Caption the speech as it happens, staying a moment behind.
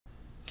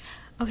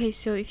Okay,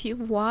 so if you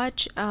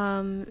watch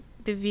the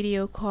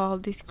video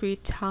called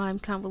Discrete Time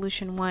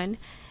Convolution 1,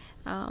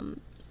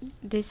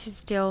 this is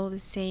still the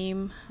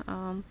same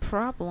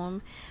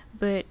problem,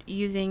 but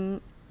using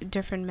a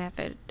different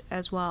method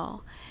as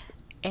well.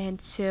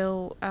 And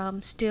so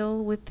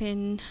still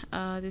within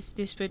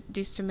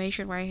this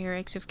summation right here,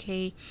 x of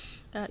k,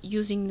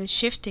 using the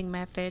shifting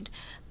method,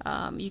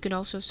 you can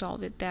also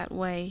solve it that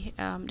way.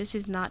 This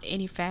is not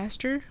any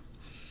faster,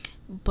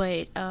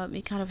 but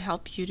it kind of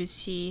helps you to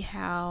see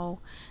how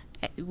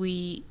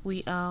we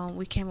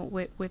came up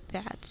with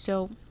that.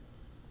 So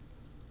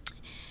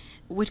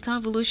with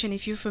convolution,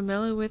 if you're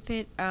familiar with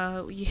it,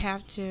 you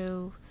have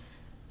to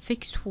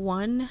fix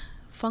one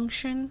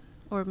function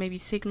or maybe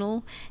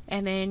signal,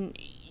 and then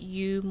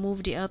you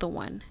move the other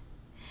one,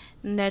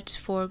 and that's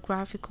for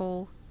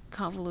graphical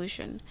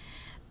convolution.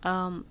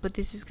 But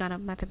this is kind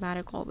of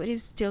mathematical, but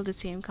it's still the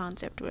same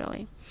concept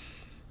really.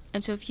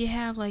 And so if you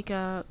have like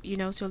a,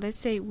 so let's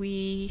say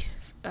we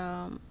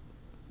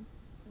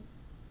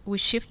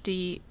shift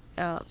the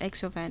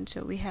x of n,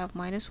 so we have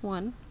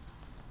 -1,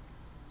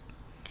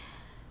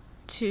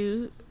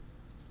 2,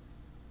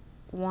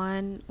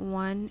 1,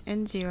 1,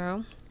 and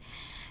 0.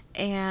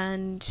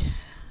 And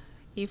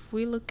if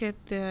we look at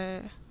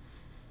the,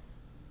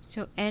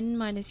 so n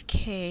minus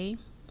k,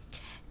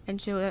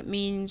 and so that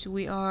means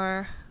we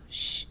are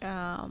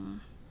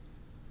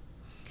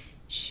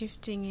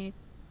shifting it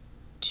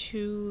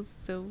to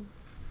the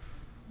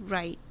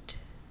right,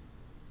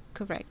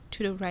 correct,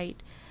 to the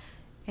right.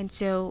 And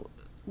so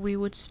we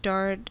would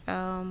start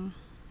 -1,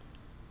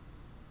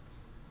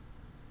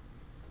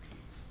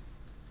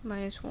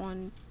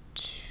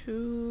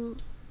 2.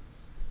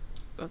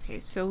 Okay,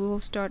 so we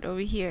will start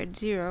over here at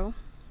 0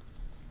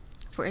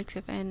 for x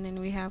of n, and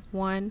we have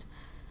 1,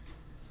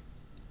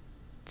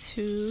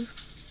 2,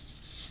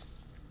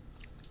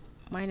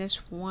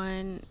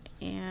 -1,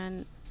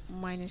 and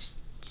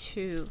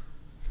 -2.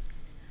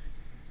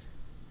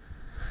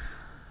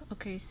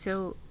 Okay,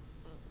 so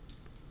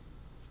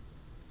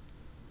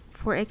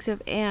for x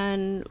of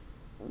n,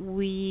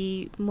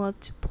 we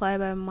multiply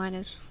by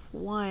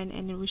 -1,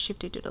 and then we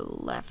shift it to the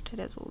left.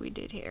 That's what we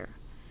did here.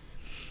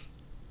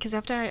 Because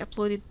after I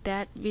uploaded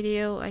that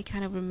video, I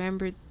kind of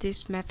remembered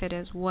this method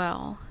as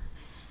well.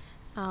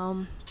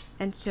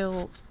 And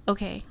so,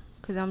 okay,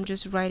 because I'm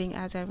just writing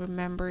as I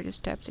remember the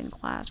steps in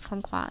class,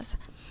 from class.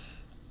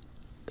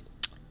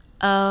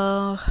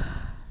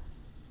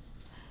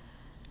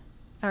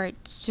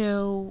 Alright,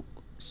 so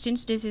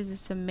since this is a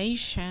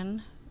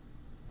summation,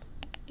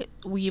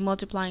 we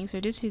multiplying, so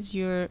this is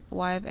your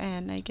y of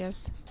n, I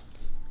guess,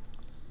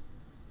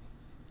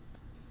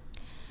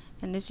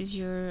 and this is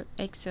your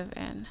x of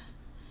n.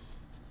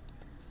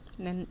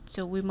 And then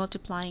so we're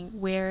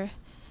multiplying where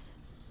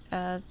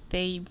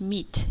they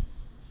meet.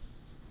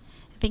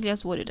 I think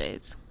that's what it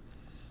is.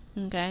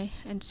 Okay,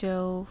 and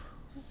so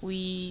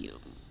we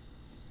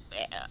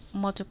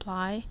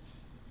multiply,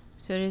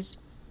 so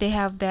they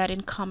have that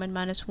in common,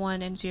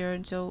 -1 and 0,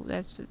 and so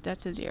that's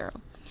a 0.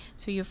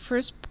 So your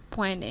first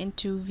point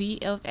into v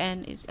of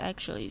n is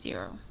actually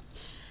 0.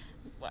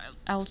 Well,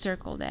 I'll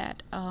circle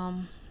that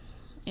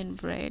in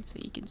red so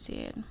you can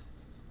see it.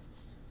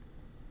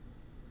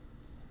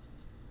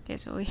 Okay,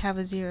 so we have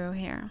a 0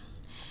 here.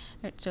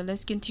 Alright, so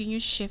let's continue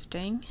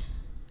shifting.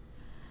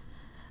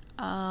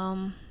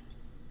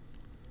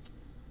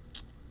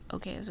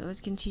 Okay, so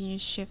let's continue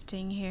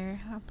shifting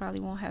here. I probably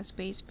won't have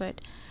space,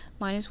 but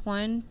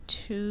 -1,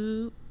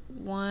 2,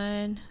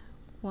 1,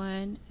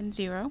 1, and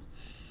 0.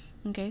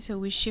 Okay, so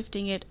we're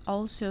shifting it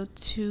also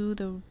to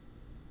the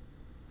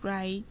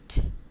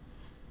right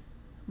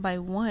by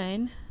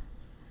 1.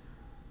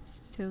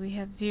 So we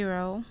have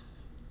 0,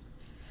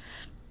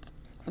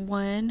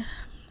 1,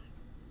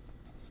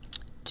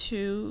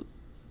 2,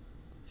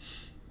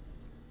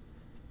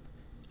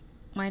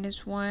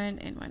 -1,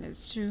 and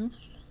 -2.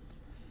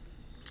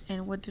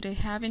 And what do they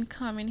have in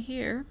common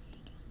here?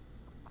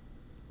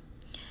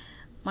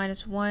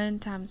 -1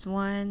 times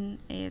 1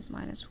 is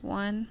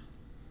 -1,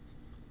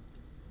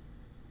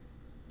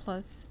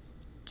 plus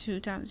 2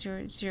 times 0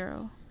 is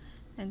 0.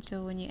 And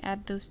so when you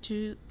add those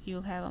two,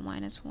 you'll have a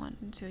 -1.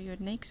 And so your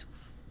next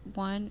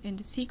one in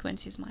the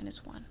sequence is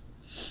 -1.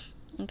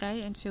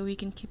 Okay, and so we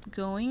can keep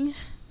going,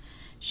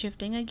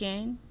 shifting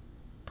again,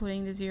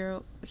 putting the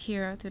 0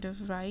 here to the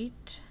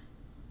right.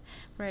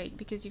 Right,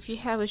 because if you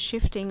have a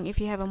shifting, if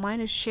you have a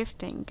minus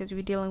shifting, because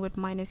we're dealing with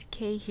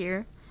 -k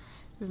here,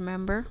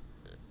 remember?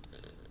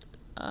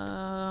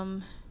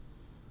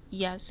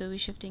 Yeah, so we're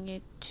shifting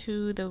it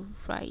to the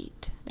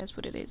right. That's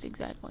what it is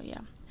exactly,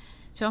 yeah.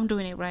 So I'm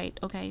doing it right.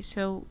 Okay,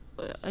 so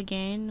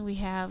again, we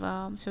have,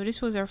 so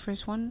this was our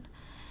first one.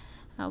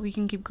 We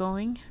can keep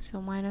going.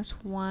 So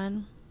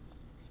 -1,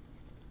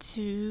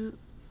 2,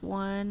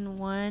 1,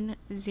 1,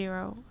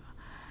 0.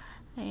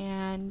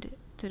 And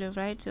to the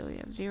right, so we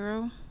have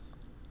 0.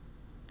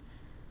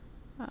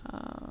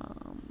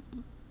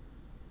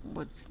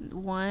 What's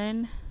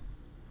 1,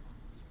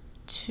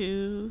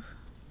 2,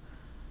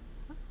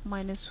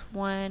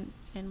 -1,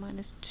 and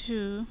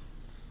 -2.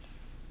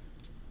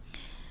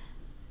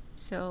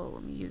 So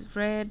let me use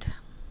red.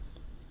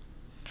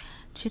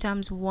 2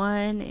 times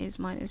 1 is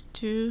minus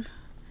 2.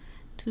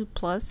 2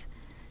 plus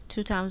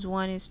 2 times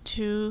 1 is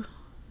 2.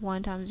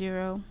 1 times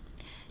 0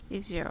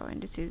 is 0,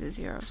 and this is a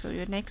 0. So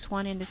your next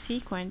one in the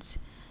sequence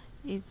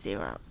is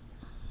 0.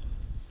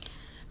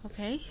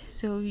 Okay,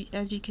 so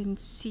as you can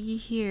see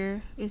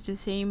here, it's the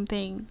same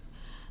thing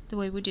the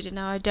way we did it.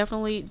 Now I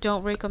definitely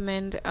don't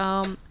recommend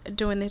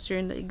doing this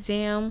during the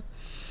exam.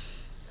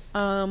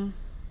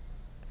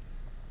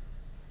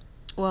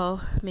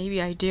 Well,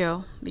 maybe I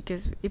do,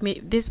 because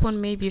this one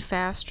may be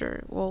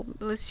faster. Well,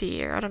 let's see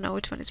here. I don't know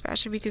which one is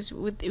faster, because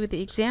with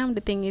the exam, the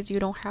thing is you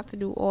don't have to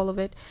do all of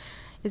it.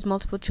 It's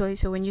multiple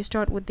choice. So when you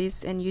start with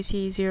this and you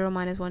see 0,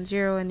 minus 1,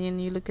 0, and then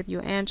you look at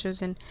your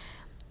answers, and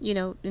you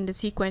know, in the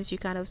sequence you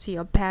kind of see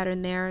a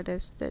pattern there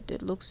that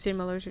it looks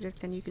similar to this,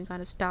 then you can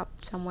kind of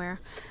stop somewhere.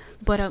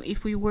 But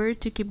if we were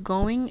to keep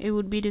going, it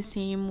would be the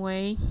same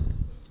way.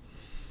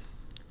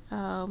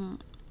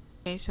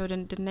 Okay, so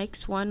then the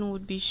next one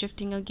would be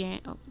shifting again.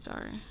 Oh,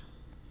 sorry.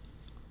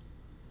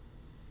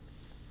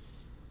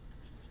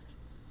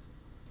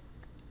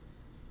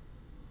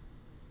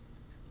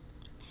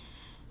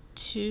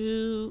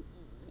 Two,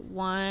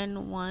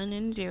 1, 1,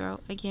 and 0.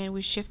 Again,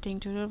 we're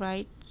shifting to the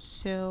right,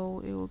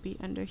 so it will be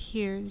under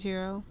here.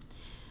 0,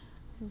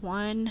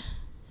 1,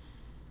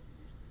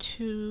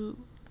 2,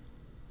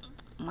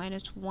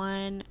 minus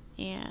 1,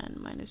 and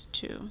minus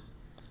 2.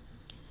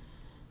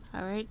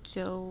 Alright,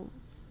 so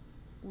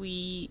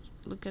we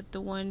look at the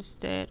ones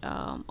that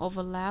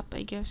overlap.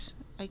 I guess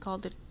I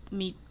called it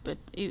meet, but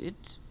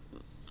it's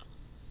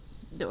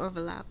the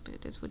overlap.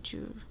 That's what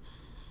you're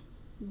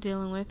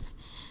dealing with.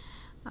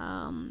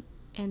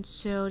 And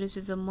so this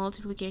is the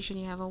multiplication.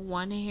 You have a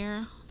 1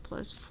 here,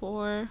 plus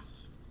 4,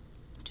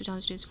 2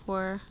 times 2 is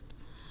 4,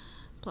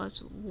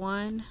 plus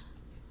 1,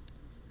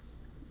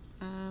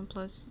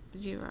 plus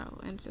 0,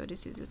 and so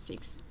this is a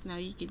 6. Now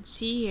you can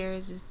see here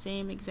is the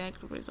same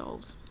exact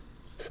results.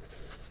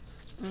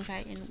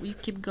 Okay, and we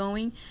keep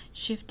going,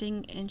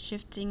 shifting and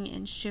shifting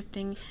and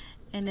shifting,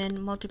 and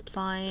then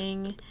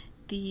multiplying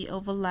the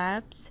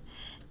overlaps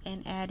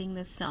and adding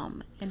the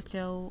sum, and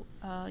so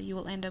you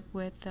will end up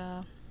with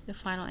the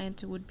final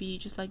answer would be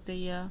just like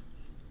the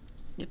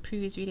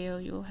previous video.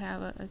 You will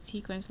have a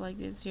sequence like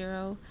this: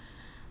 0,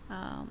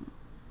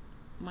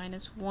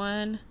 minus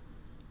 1,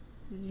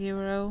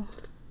 0,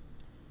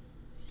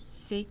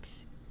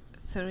 6,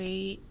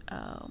 3,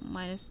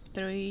 minus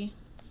 3,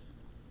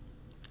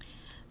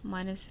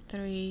 minus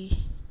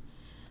 3,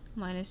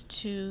 minus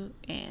 2,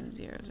 and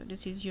 0. So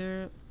this is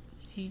your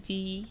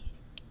VN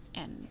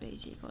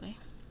basically.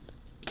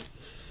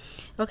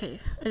 Okay,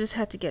 I just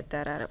had to get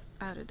that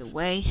out of the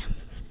way.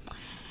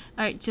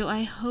 Alright, so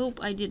I hope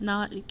I did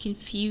not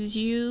confuse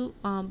you,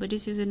 but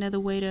this is another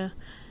way to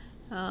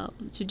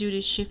do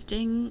the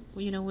shifting,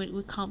 you know,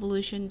 with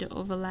convolution, the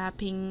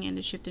overlapping and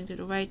the shifting to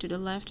the right, to the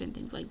left, and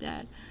things like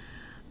that.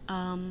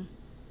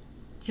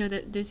 So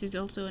that this is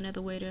also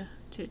another way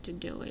to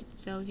do it.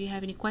 So if you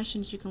have any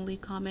questions, you can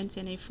leave comments,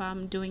 and if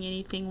I'm doing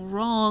anything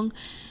wrong,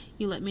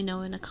 you let me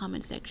know in the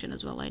comment section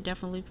as well. I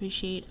definitely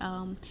appreciate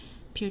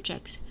peer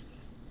checks.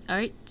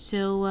 Alright,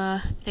 so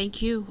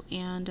thank you,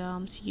 and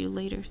see you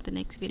later, the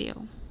next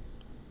video.